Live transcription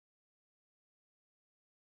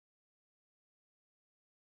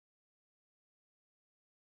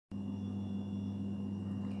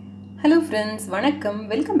Hello friends, வணக்கம்.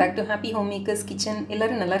 Welcome back to Happy Homemakers Kitchen.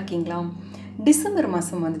 எல்லாரும் நல்லா இருக்கீங்களா? டிசம்பர்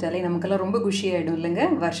மாதம் வந்துட்டாலே நமக்கெல்லாம் ரொம்ப குஷி ஆகிடும் இல்லைங்க.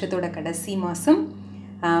 வருஷத்தோட கடைசி மாதம்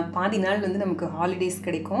பாதி நாள் வந்து நமக்கு ஹாலிடேஸ்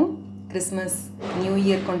கிடைக்கும். கிறிஸ்மஸ், நியூ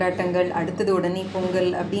இயர் கொண்டாட்டங்கள், அடுத்தது உடனே பொங்கல்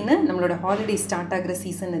அப்படின்னு நம்மளோட ஹாலிடே ஸ்டார்ட் ஆகிற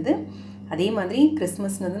சீசன் இது. அதே மாதிரி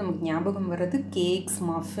கிறிஸ்மஸ்னு வந்து நமக்கு ஞாபகம் வர்றது கேக்ஸ்,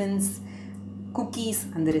 மஃபின்ஸ், குக்கீஸ்,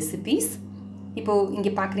 அந்த ரெசிபீஸ். இப்போது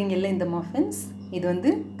இங்கே பார்க்குறீங்கல்ல இந்த மஃபின்ஸ், இது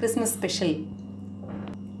வந்து கிறிஸ்மஸ் ஸ்பெஷல்.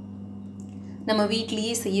 நம்ம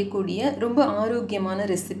வீட்லேயே செய்யக்கூடிய ரொம்ப ஆரோக்கியமான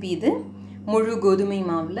ரெசிபி இது. முழு கோதுமை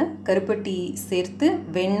மாவில் கருப்பட்டி சேர்த்து,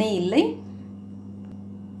 வெண்ணெய் இல்லை,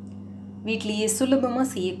 வீட்லேயே சுலபமாக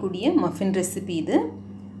செய்யக்கூடிய மஃபின் ரெசிபி இது.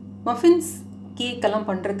 மஃபின்ஸ் கேக்கெல்லாம்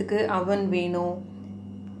பண்ணுறதுக்கு அவன் வேணும்,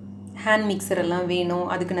 ஹேண்ட் மிக்சர் எல்லாம் வேணும்,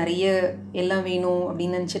 அதுக்கு நிறைய எல்லாம் வேணும்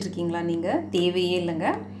அப்படின்னு நினச்சிட்ருக்கீங்களா? நீங்கள் தேவையே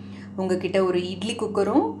இல்லைங்க. உங்ககிட்ட ஒரு இட்லி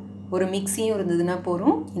குக்கரும் ஒரு மிக்சியும் இருந்ததுன்னா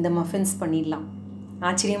போதும், இந்த மஃபின்ஸ் பண்ணிடலாம்.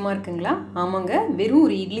 ஆச்சரியமாக இருக்குங்களா? ஆமாங்க, வெறும்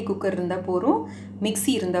ஒரு இட்லி குக்கர் இருந்தால் போதும்,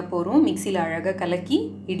 மிக்சி இருந்தால் போதும். மிக்சியில் அழகாக கலக்கி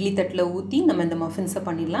இட்லி தட்டில் ஊற்றி நம்ம இந்த மஃபின்ஸை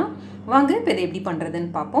பண்ணிடலாம். வாங்க இப்போ இதை எப்படி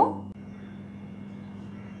பண்ணுறதுன்னு பார்ப்போம்.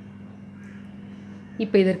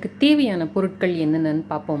 இப்போ இதற்கு தேவையான பொருட்கள் என்னென்னு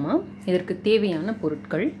பார்ப்போமா? இதற்கு தேவையான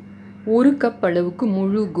பொருட்கள்: 1 கப் அளவுக்கு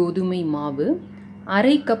முழு கோதுமை மாவு,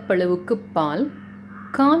 அரை கப் அளவுக்கு பால்,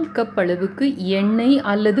 1/4 கப் அளவுக்கு எண்ணெய்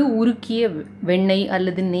அல்லது உருக்கிய வெண்ணெய்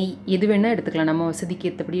அல்லது நெய், எது வேணால் எடுத்துக்கலாம், நம்ம வசதிக்கு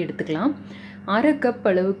ஏற்றபடி எடுத்துக்கலாம். அரை கப்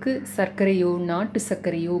அளவுக்கு சர்க்கரையோ, நாட்டு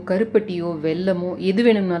சர்க்கரையோ, கருப்பட்டியோ, வெல்லமோ எது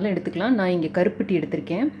வேணும்னாலும் எடுத்துக்கலாம். நான் இங்கே கருப்பட்டி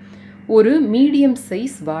எடுத்திருக்கேன். ஒரு மீடியம்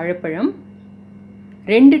சைஸ் வாழைப்பழம்,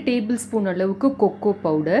 2 டேபிள் ஸ்பூன் அளவுக்கு கொக்கோ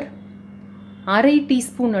பவுடர், அரை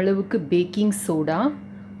டீஸ்பூன் அளவுக்கு பேக்கிங் சோடா,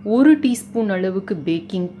 1 டீஸ்பூன் அளவுக்கு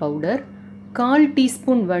baking powder, 1/4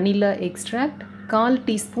 teaspoon vanilla extract, 1/4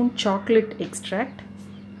 teaspoon chocolate extract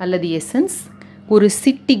அல்லது எசன்ஸ், ஒரு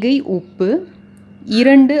சிட்டிகை உப்பு,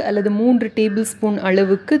 2 அல்லது 3 டேபிள் ஸ்பூன்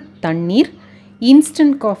அளவுக்கு தண்ணீர்,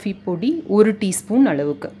 இன்ஸ்டன்ட் காஃபி பொடி 1 டீஸ்பூன்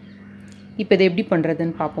அளவுக்கு. இப்போ இதை எப்படி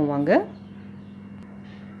பண்ணுறதுன்னு பார்ப்போம் வாங்க.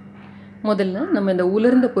 முதல்ல நம்ம இந்த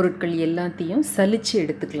உலர்ந்த பொருட்கள் எல்லாத்தையும் சலித்து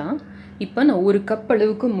எடுத்துக்கலாம். இப்போ நான் 1 கப்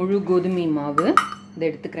அளவுக்கு முழு கோதுமை மாவு இதை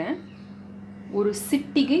எடுத்துக்கிறேன். ஒரு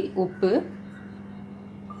சிட்டிகை உப்பு,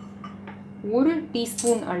 1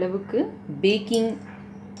 டீஸ்பூன் அளவுக்கு பேக்கிங்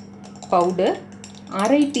பவுடர்,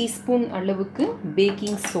 அரை டீஸ்பூன் அளவுக்கு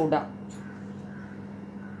பேக்கிங் சோடா,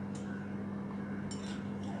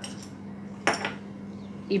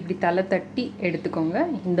 இப்படி தலை தட்டி எடுத்துக்கோங்க.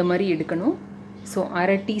 இந்த மாதிரி எடுக்கணும். ஸோ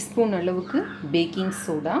அரை டீஸ்பூன் அளவுக்கு பேக்கிங்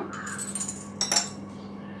சோடா,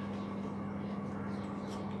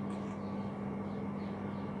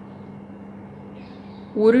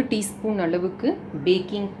 ஒரு டீஸ்பூன் அளவுக்கு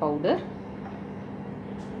பேக்கிங் பவுடர்,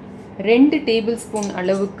 2 டேபிள் ஸ்பூன்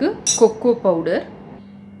அளவுக்கு கொக்கோ பவுடர்.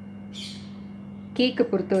 கேக்கை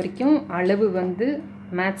பொறுத்த வரைக்கும் அளவு வந்து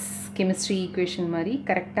மேத்ஸ் கெமிஸ்ட்ரி ஈக்குவேஷன் மாதிரி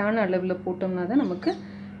கரெக்டான அளவில் போட்டோம்னா தான் நமக்கு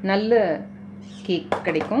நல்ல கேக்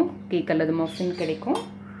கிடைக்கும், கேக் அல்லது மஃபின் கிடைக்கும்.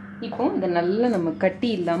 இப்போ இதை நல்லா நம்ம கட்டி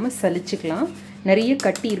இல்லாமல் சலிச்சுக்கலாம். நிறைய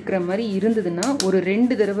கட்டி இருக்கிற மாதிரி இருந்ததுன்னா ஒரு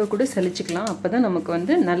 2 தடவை கூட சலிச்சுக்கலாம். அப்போ தான் நமக்கு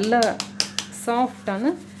வந்து நல்லா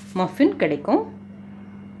சாஃப்டான மஃபின் கிடைக்கும்.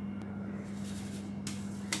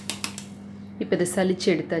 இப்போ இதை சலிச்சு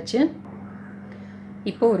எடுத்தாச்சு.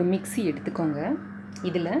 இப்போ ஒரு மிக்ஸி எடுத்துக்கோங்க.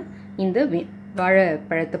 இதில் இந்த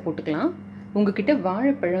வாழைப்பழத்தை போட்டுக்கலாம். உங்ககிட்ட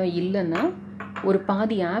வாழைப்பழம் இல்லைன்னா ஒரு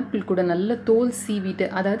பாதி ஆப்பிள் கூட நல்ல தோல் சீவிட்டு,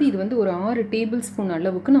 அதாவது இது வந்து ஒரு 6 டேபிள் ஸ்பூன்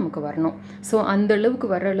அளவுக்கு நமக்கு வரணும். ஸோ அந்த அளவுக்கு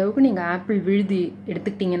வர அளவுக்கு நீங்கள் ஆப்பிள் விழுதி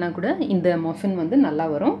எடுத்துக்கிட்டிங்கன்னா கூட இந்த மஃபின் வந்து நல்லா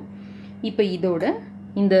வரும். இப்போ இதோட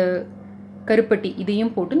இந்த கருப்பட்டி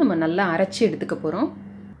இதையும் போட்டு நம்ம நல்லா அரைச்சி எடுத்துக்க போகிறோம்.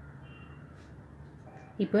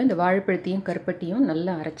 இப்போ இந்த வாழைப்பழத்தையும் கருப்பட்டியும்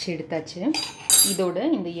நல்லா அரைச்சி எடுத்தாச்சு. இதோட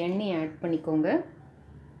இந்த எண்ணெயை ஆட் பண்ணிக்கோங்க.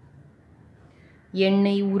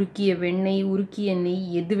 எண்ணெய், உருக்கிய வெண்ணெய், உருக்கிய நெய்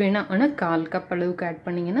எது வேணால், ஆனால் 1/4 கப் அளவுக்கு ஆட்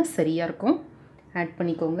பண்ணிங்கன்னா சரியாக இருக்கும். ஆட்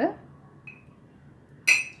பண்ணிக்கோங்க.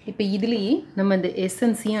 இப்போ இதுலேயே நம்ம இந்த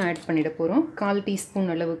எசன்ஸையும் ஆட் பண்ணிட போகிறோம். 1/4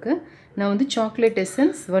 டீஸ்பூன் அளவுக்கு. நான் வந்து சாக்லேட்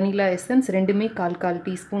எசன்ஸ், வனிலா எசன்ஸ் ரெண்டுமே 1/4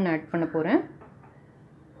 டீஸ்பூன் ஆட் பண்ண போகிறேன்.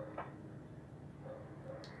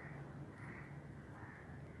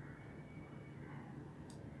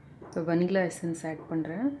 இப்போ வனிலா எசன்ஸ் ஆட்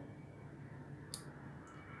பண்ணுறேன்.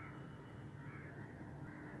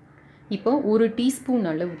 இப்போ 1 டீஸ்பூன்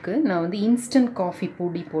அளவுக்கு நான் வந்து இன்ஸ்டன்ட் காஃபி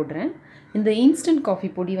பொடி போடுறேன். இந்த இன்ஸ்டன்ட் காஃபி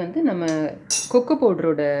பொடி வந்து நம்ம கொக்கோ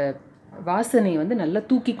பவுடரோட வாசனை வந்து நல்லா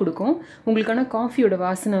தூக்கி கொடுக்கும். உங்களுக்கான காஃபியோட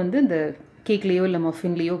வாசனை வந்து இந்த கேக்லேயோ இல்லை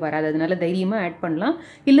மஃபின்லேயோ வராது. அதனால தைரியமாக ஆட் பண்ணலாம்.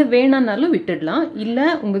 இல்லை வேணான்னாலும் விட்டுடலாம். இல்லை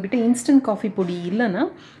உங்கள்கிட்ட இன்ஸ்டன்ட் காஃபி பொடி இல்லைன்னா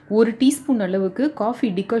 1 டீஸ்பூன் அளவுக்கு காஃபி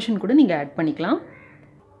டிகாஷன் கூட நீங்கள் ஆட் பண்ணிக்கலாம்.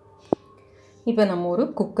 இப்போ நம்ம ஒரு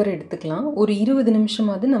குக்கர் எடுத்துக்கலாம். ஒரு 20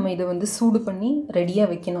 நிமிஷமாவது நம்ம இதை வந்து சூடு பண்ணி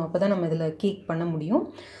ரெடியாக வைக்கணும். அப்போ தான் நம்ம இதில் கேக் பண்ண முடியும்.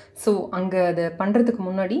 ஸோ அங்கே அதை பண்ணுறதுக்கு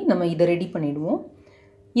முன்னாடி நம்ம இதை ரெடி பண்ணிவிடுவோம்.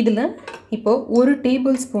 இதில் இப்போது 1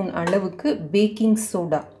 டேபிள் ஸ்பூன் அளவுக்கு பேக்கிங்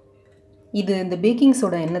சோடா. இந்த பேக்கிங்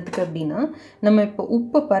சோடா என்னத்துக்கு அப்படின்னா, நம்ம இப்போ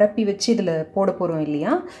உப்பை பரப்பி வச்சு இதில் போட போகிறோம்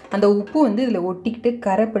இல்லையா, அந்த உப்பு வந்து இதில் ஒட்டிக்கிட்டு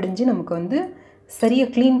கரை படிஞ்சு நமக்கு வந்து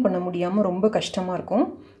சரியாக க்ளீன் பண்ண முடியாமல் ரொம்ப கஷ்டமாக இருக்கும்.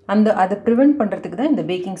 அதை ப்ரிவெண்ட் பண்ணுறதுக்கு தான் இந்த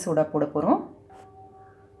பேக்கிங் சோடா போட போகிறோம்.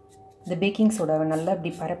 இந்த பேக்கிங் சோடாவை நல்லா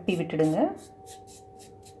இப்படி பரப்பி விட்டுடுங்க.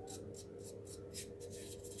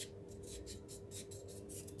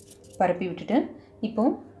 பரப்பி விட்டுட்டு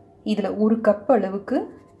இப்போது இதில் 1 கப் அளவுக்கு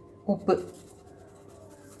உப்பு.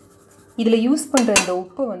 இதில் யூஸ் பண்ணுற இந்த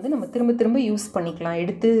உப்பை வந்து நம்ம திரும்ப திரும்ப யூஸ் பண்ணிக்கலாம்.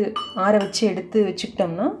 ஆற வச்சு எடுத்து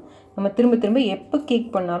வச்சுக்கிட்டோம்னா நம்ம திரும்ப திரும்ப எப்போ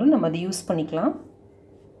கேக் பண்ணாலும் நம்ம அதை யூஸ் பண்ணிக்கலாம்.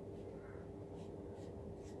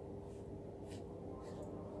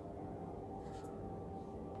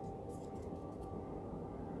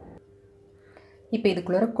 இப்போ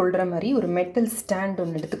இதுக்குள்ளே கொள்கிற மாதிரி ஒரு மெட்டல் ஸ்டாண்ட்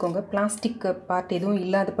ஒன்று எடுத்துக்கோங்க. பிளாஸ்டிக் பார்ட் எதுவும்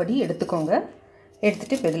இல்லாதபடி எடுத்துக்கோங்க.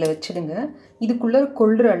 எடுத்துகிட்டு இப்போ இதில் வச்சுடுங்க. இதுக்குள்ளே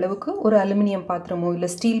கொள்கிற அளவுக்கு ஒரு அலுமினியம் பாத்திரமோ இல்லை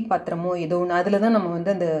ஸ்டீல் பாத்திரமோ ஏதோ ஒன்று, அதில் தான் நம்ம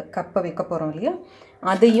வந்து அந்த கப்பை வைக்க போகிறோம் இல்லையா,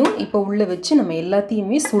 அதையும் இப்போ உள்ளே வச்சு நம்ம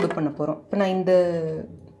எல்லாத்தையுமே சூடு பண்ண போகிறோம். இப்போ நான் இந்த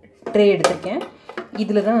ட்ரே எடுத்திருக்கேன்.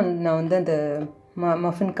 இதில் தான் நான் வந்து அந்த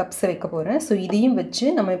மஃபின் கப்ஸை வைக்க போகிறேன். ஸோ இதையும் வச்சு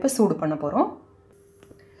நம்ம இப்போ சூடு பண்ண போகிறோம்.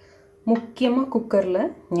 முக்கியமாக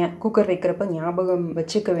குக்கர் வைக்கிறப்ப ஞாபகம்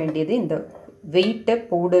வச்சுக்க வேண்டியது, இந்த வெயிட்டை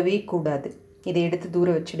போடவே கூடாது. இதை எடுத்து தூர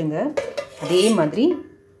வச்சுடுங்க. அதே மாதிரி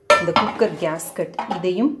இந்த குக்கர் கேஸ்கட்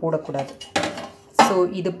இதையும் போடக்கூடாது. ஸோ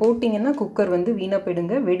இது போட்டிங்கன்னா குக்கர் வந்து வீணாக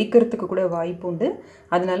போயிடுங்க, வெடிக்கிறதுக்கு கூட வாய்ப்பு உண்டு.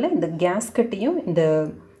 அதனால் இந்த கேஸ்கட்டையும் இந்த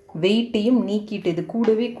வெயிட்டையும் நீக்கிட்டு, இது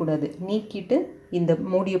கூடவே கூடாது, நீக்கிட்டு இந்த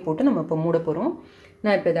மூடியை போட்டு நம்ம இப்போ மூட போகிறோம்.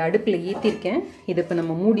 நான் இப்போ இதை அடுப்பில் ஏற்றிருக்கேன். இதை இப்போ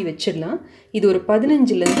நம்ம மூடி வச்சிடலாம். இது ஒரு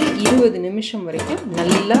 15லேருந்து 20 நிமிஷம் வரைக்கும்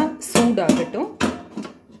நல்லா சூடாகட்டும்.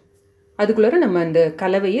 அதுக்குள்ளார நம்ம அந்த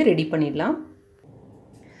கலவையை ரெடி பண்ணிடலாம்.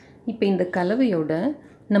 இப்போ இந்த கலவையோட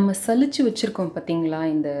நம்ம சலிச்சு வச்சுருக்கோம் பார்த்திங்களா,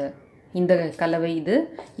 இந்த கலவை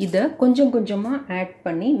இதை கொஞ்சம் கொஞ்சமாக ஆட்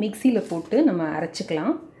பண்ணி மிக்சியில் போட்டு நம்ம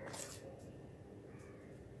அரைச்சிக்கலாம்.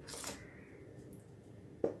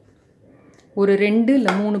 ஒரு 2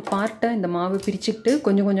 இல்லை 3 பார்ட்டை இந்த மாவு பிரிச்சுக்கிட்டு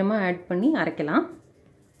கொஞ்சம் கொஞ்சமாக ஆட் பண்ணி அரைக்கலாம்.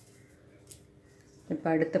 இப்போ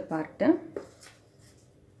அடுத்த பார்ட்டை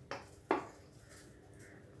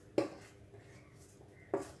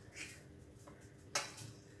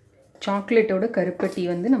சாக்லேட்டோட கருப்பட்டி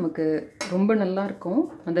வந்து நமக்கு ரொம்ப நல்லாயிருக்கும்.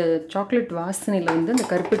 அந்த சாக்லேட் வாசனையில் வந்து அந்த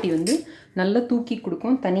கருப்பட்டி வந்து நல்லா தூக்கி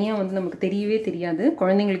கொடுக்கும். தனியாக வந்து நமக்கு தெரியவே தெரியாது,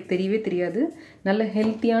 குழந்தைங்களுக்கு தெரியவே தெரியாது. நல்ல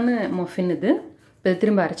ஹெல்த்தியான மஃபின் இது. இப்போ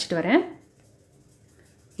திரும்ப அரைச்சிட்டு வரேன்.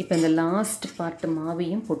 இப்போ இந்த லாஸ்ட் பார்ட்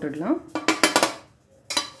மாவையும் போட்டுடலாம்.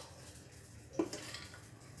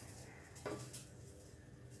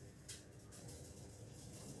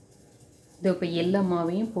 இது இப்போ எல்லா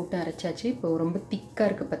மாவையும் போட்டு அரைச்சாச்சு. இப்போ ரொம்ப திக்காக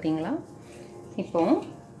இருக்குது பார்த்தீங்களா. இப்போது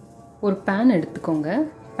ஒரு பேன் எடுத்துக்கோங்க.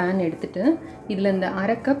 பேன் எடுத்துகிட்டு இதில் இந்த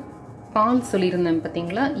 1/2 கப் பால் சொல்லியிருந்தேன்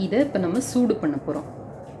பார்த்தீங்களா, இதை இப்போ நம்ம சூடு பண்ண போகிறோம்.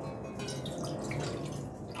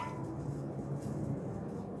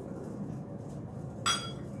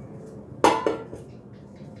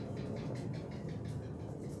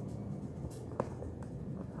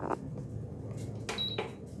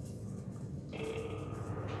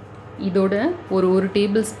 இதோட ஒரு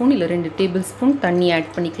டேபிள் ஸ்பூன் இல்லை 2 டேபிள் ஸ்பூன் தண்ணி ஆட்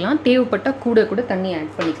பண்ணிக்கலாம். தேவைப்பட்டால் கூட தண்ணி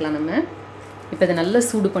ஆட் பண்ணிக்கலாம். நம்ம இப்போ இதை நல்லா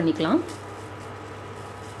சூடு பண்ணிக்கலாம்.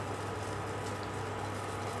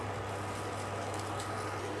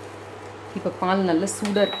 இப்போ பால் நல்லா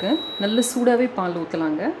சூடாக இருக்குது. நல்ல சூடாகவே பால்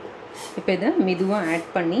ஊற்றலாங்க. இப்போ இதை மெதுவாக ஆட்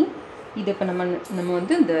பண்ணி இதை இப்போ நம்ம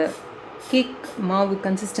வந்து இந்த கேக் மாவு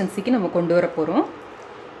கன்சிஸ்டன்சிக்கு நம்ம கொண்டு வர போகிறோம்.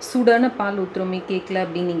 சூடான பால் ஊற்றுறோமே கேக்கில்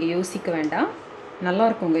அப்படின்னு நீங்கள் யோசிக்க வேண்டாம்.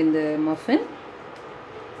 நல்லாயிருக்குங்க இந்த மஃபின்.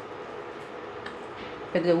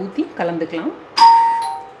 இதை ஊற்றி கலந்துக்கலாம்.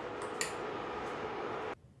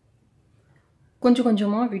 கொஞ்சம்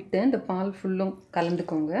கொஞ்சமாக விட்டு இந்த பால் ஃபுல்லும்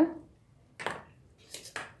கலந்துக்கோங்க.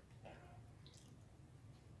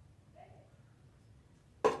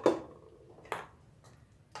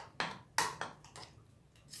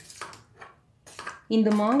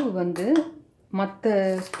 இந்த மாவு வந்து மற்ற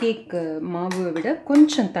கேக் மாவை விட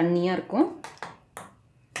கொஞ்சம் தண்ணியாக இருக்கும்.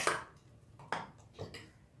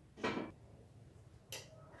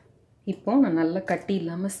 இப்போ நான் நல்லா கட்டி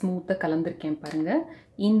இல்லாமல் ஸ்மூத்தாக கலந்துருக்கேன் பாருங்கள்.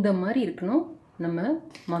 இந்த மாதிரி இருக்கணும் நம்ம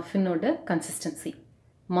மஃபினோட கன்சிஸ்டன்சி,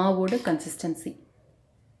 மாவோட கன்சிஸ்டன்சி.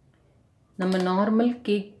 நம்ம நார்மல்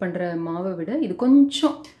கேக் பண்ணுற மாவை விட இது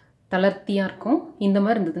கொஞ்சம் தளர்த்தியாக இருக்கும். இந்த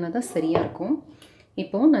மாதிரி இருந்ததுன்னா தான் சரியாக இருக்கும்.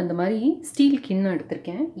 இப்போது நான் இந்த மாதிரி ஸ்டீல் கிண்ணம்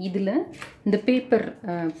எடுத்திருக்கேன். இதில் இந்த பேப்பர்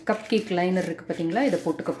கப் கேக் லைனர் இருக்குது பார்த்தீங்களா, இதை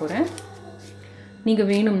போட்டுக்க போகிறேன். நீங்கள்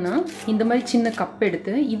வேணும்னா இந்த மாதிரி சின்ன கப்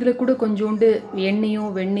எடுத்து இதில் கூட கொஞ்சோண்டு எண்ணெயோ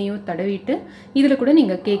வெண்ணெயோ தடவிட்டு இதில் கூட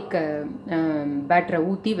நீங்கள் கேக் பேட்டரை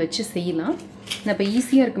ஊற்றி வச்சு செய்யலாம். நான் இப்போ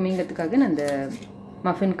ஈஸியாக இருக்குமேங்கிறதுக்காக நான் இந்த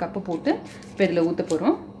மஃபின் கப்பு போட்டு இப்போ இதில் ஊற்ற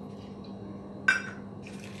போகிறோம்.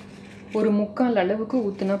 ஒரு 3/4 அளவுக்கு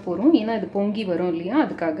ஊற்றினா போகிறோம், ஏன்னா இது பொங்கி வரும் இல்லையா,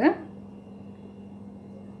 அதுக்காக.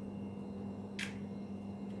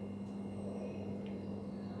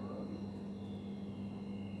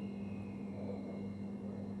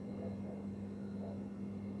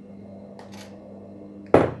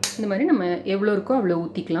 இந்த மாதிரி நம்ம எவ்வளோ இருக்கோ அவ்வளோ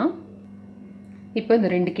ஊற்றிக்கலாம். இப்போ இந்த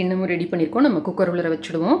 2 கிண்ணமும் ரெடி பண்ணியிருக்கோம். நம்ம குக்கர் உள்ள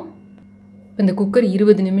வச்சுடுவோம். இப்போ இந்த குக்கர்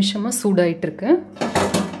 20 நிமிஷமாக சூடாயிட்டிருக்கு.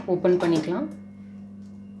 ஓப்பன் பண்ணிக்கலாம்.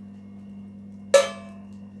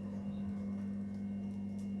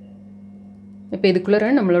 இப்போ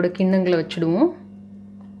இதுக்குள்ளே நம்மளோட கிண்ணங்களை வச்சுடுவோம்.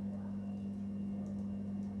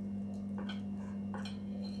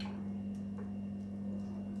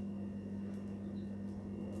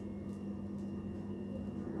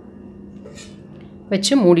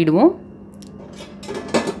 வச்சு மூடிடுவோம்.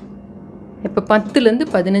 இப்போ 10லேருந்து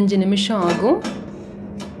 15 நிமிஷம் ஆகும்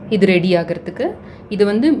இது ரெடி ஆகிறதுக்கு. இது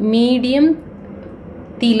வந்து மீடியம்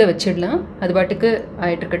தீயில் வச்சிடலாம், அது பாட்டுக்கு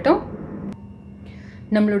ஆகிட்டுருக்கட்டும்.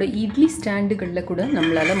 நம்மளோட இட்லி ஸ்டாண்டுகளில் கூட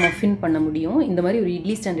நம்மளால் மஃபின் பண்ண முடியும். இந்த மாதிரி ஒரு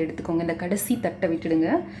இட்லி ஸ்டாண்ட் எடுத்துக்கோங்க. இந்த கடைசி தட்டை விட்டுடுங்க.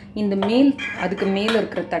 இந்த அதுக்கு மேலே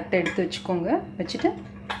இருக்கிற தட்டை எடுத்து வச்சுக்கோங்க. வச்சுட்டு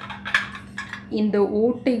இந்த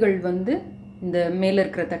ஓட்டைகள் வந்து இந்த மேலே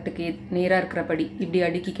இருக்கிற தட்டுக்கு நேராக இருக்கிறபடி இப்படி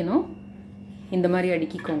அடுக்கிக்கணும். இந்த மாதிரி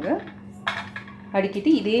அடுக்கிக்கோங்க.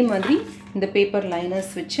 அடுக்கிட்டு இதே மாதிரி இந்த பேப்பர்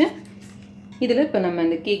லைனர்ஸ் வச்சு இதில் இப்போ நம்ம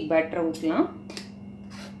இந்த கேக் பேட்டரை ஊற்றலாம்.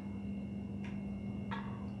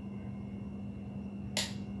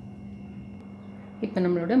 இப்போ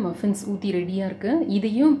நம்மளோட மஃபின்ஸ் ஊற்றி ரெடியாக இருக்குது.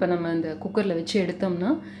 இதையும் இப்போ நம்ம இந்த குக்கரில் வச்சு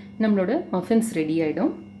எடுத்தோம்னா நம்மளோட மஃபின்ஸ் ரெடி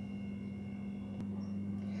ஆகிடும்.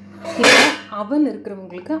 இப்போ அவன்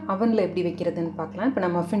இருக்கிறவங்களுக்கு அவனில் எப்படி வைக்கிறதுன்னு பார்க்கலாம். இப்போ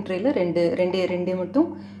நான் மஃபின் ட்ரேயில் ரெண்டே மட்டும்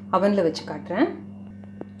அவனில் வச்சு காட்டுறேன்.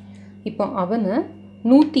 இப்போ அவனை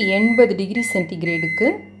 180 டிகிரி சென்டிகிரேடுக்கு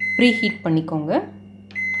ப்ரீ ஹீட் பண்ணிக்கோங்க.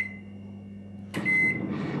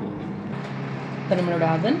 இப்போ நம்மளோட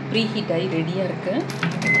அவன் ப்ரீ ஹீட் ஆகி ரெடியாக இருக்குது.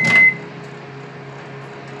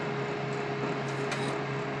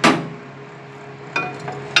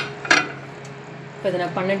 இப்போ இதை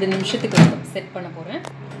நான் 12 நிமிஷத்துக்கு செட் பண்ண போகிறேன்.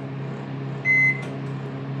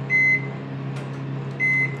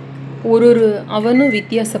 ஒரு அவனும்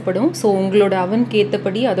வித்தியாசப்படும். ஸோ உங்களோட அவனுக்கு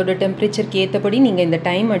ஏற்றபடி அதோட டெம்பரேச்சருக்கு ஏற்றபடி நீங்கள் இந்த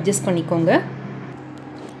டைம் அட்ஜஸ்ட் பண்ணிக்கோங்க.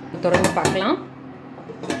 தொடர்ந்து பார்க்கலாம்.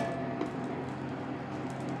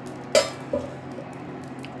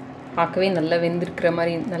 பார்க்கவே நல்லா வெந்திருக்கிற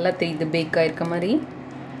மாதிரி நல்லா தெரியுது, பேக் ஆகிருக்க மாதிரி.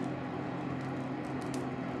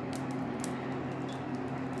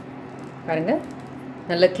 பாருங்கள்,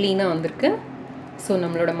 நல்லா க்ளீனாக வந்திருக்கு. ஸோ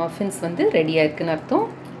நம்மளோட மஃபின்ஸ் வந்து ரெடியாக இருக்குன்னு அர்த்தம்.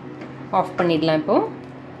 ஆஃப் பண்ணிடலாம். இப்போது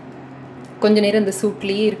கொஞ்சம் நேரம் இந்த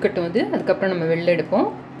சூட்லேயே இருக்கட்டும். அதுக்கப்புறம் நம்ம வெளில எடுப்போம்.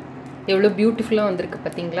 எவ்வளோ பியூட்டிஃபுல்லாக வந்திருக்கு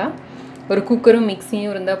பார்த்தீங்களா. ஒரு குக்கரும்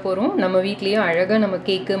மிக்ஸியும் இருந்தால் போகிறோம். நம்ம வீட்லேயே அழகாக நம்ம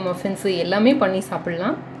கேக்கு மஃபின்ஸு எல்லாமே பண்ணி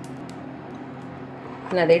சாப்பிட்லாம்.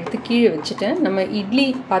 நான் அதை எடுத்து கீழே வச்சுட்டேன். நம்ம இட்லி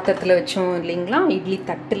பாத்திரத்தில் வச்சோம் இல்லைங்களா, இட்லி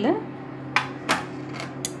தட்டில்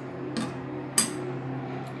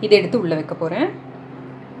இதை எடுத்து உள்ளே வைக்க போகிறேன்.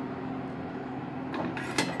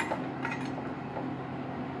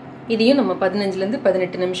 இதையும் நம்ம 15லேருந்து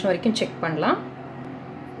 18 நிமிஷம் வரைக்கும் செக் பண்ணலாம்.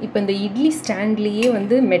 இப்போ இந்த இட்லி ஸ்டாண்ட்லேயே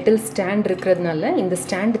வந்து மெட்டல் ஸ்டாண்ட் இருக்கிறதுனால இந்த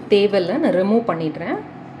ஸ்டாண்டு தேவையில்லை, நான் ரிமூவ் பண்ணிடுறேன்.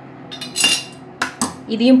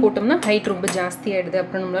 இதையும் போட்டோம்னா ஹைட் ரொம்ப ஜாஸ்தியாகிடுது,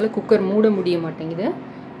 அப்புறம் நம்மளால் குக்கர் மூட முடிய மாட்டேங்குது.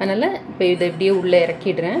 அதனால் இப்போ இதை இப்படியே உள்ளே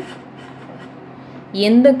இறக்கிடுறேன்.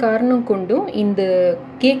 எந்த காரணம் கொண்டும் இந்த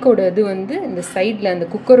கேக்கோட இது வந்து இந்த சைடில் அந்த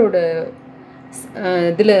குக்கரோட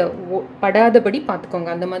இதில் படாதபடி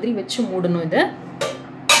பார்த்துக்கோங்க. அந்த மாதிரி வச்சு மூடணும் இதை.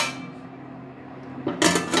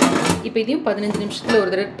 இப்போ இதையும் 15 நிமிஷத்தில் ஒரு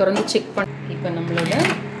தடவை திறந்து செக் பண்ண. இப்போ நம்மளோட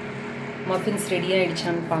மஃபின்ஸ் ரெடி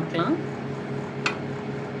ஆகிடுச்சான்னு பார்க்கலாம்.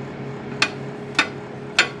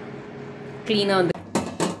 க்ளீனாக வந்து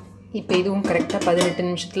இப்போ இதுவும் கரெக்டாக 18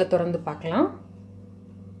 நிமிஷத்தில் திறந்து பார்க்கலாம்.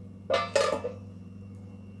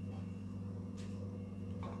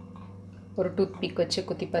 ஒரு டூத் பிக் வச்சு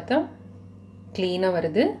குத்தி பார்த்தா க்ளீனாக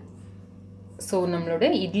வருது. ஸோ நம்மளோட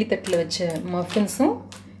இட்லி தட்டில் வச்ச மஃபின்ஸும்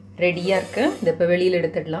ரெடியாக இருக்கு. இதை இப்போ வெளியில்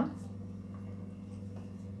எடுத்துடலாம்.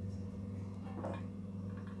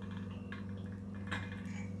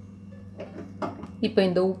 இப்போ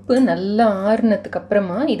இந்த உப்பு நல்லா ஆறுனதுக்கு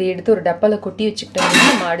அப்புறமா இதை எடுத்து ஒரு டப்பாவில் கொட்டி வச்சுக்கிட்டோம்னா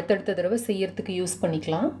நம்ம அடுத்தடுத்த தடவை செய்யறதுக்கு யூஸ்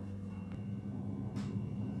பண்ணிக்கலாம்.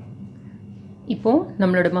 இப்போது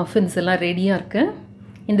நம்மளோட மஃபின்ஸ் எல்லாம் ரெடியாக இருக்குது.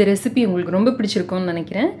 இந்த ரெசிபி உங்களுக்கு ரொம்ப பிடிச்சிருக்கும்னு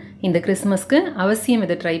நினைக்கிறேன். இந்த கிறிஸ்மஸ்க்கு அவசியம்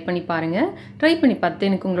இதை ட்ரை பண்ணி பாருங்கள். ட்ரை பண்ணி பார்த்து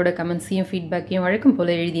எனக்கு உங்களோட கமெண்ட்ஸையும் ஃபீட்பேக்கையும் வழக்கம்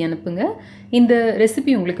போல் எழுதி அனுப்புங்க. இந்த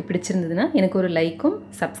ரெசிபி உங்களுக்கு பிடிச்சிருந்ததுன்னா எனக்கு ஒரு லைக்கும்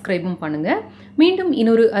சப்ஸ்கிரைபும் பண்ணுங்கள். மீண்டும்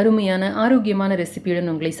இன்னொரு அருமையான ஆரோக்கியமான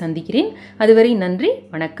ரெசிபியுடன் உங்களை சந்திக்கிறேன். அதுவரை நன்றி,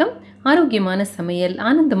 வணக்கம். ஆரோக்கியமான சமையல்,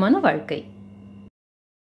 ஆனந்தமான வாழ்க்கை.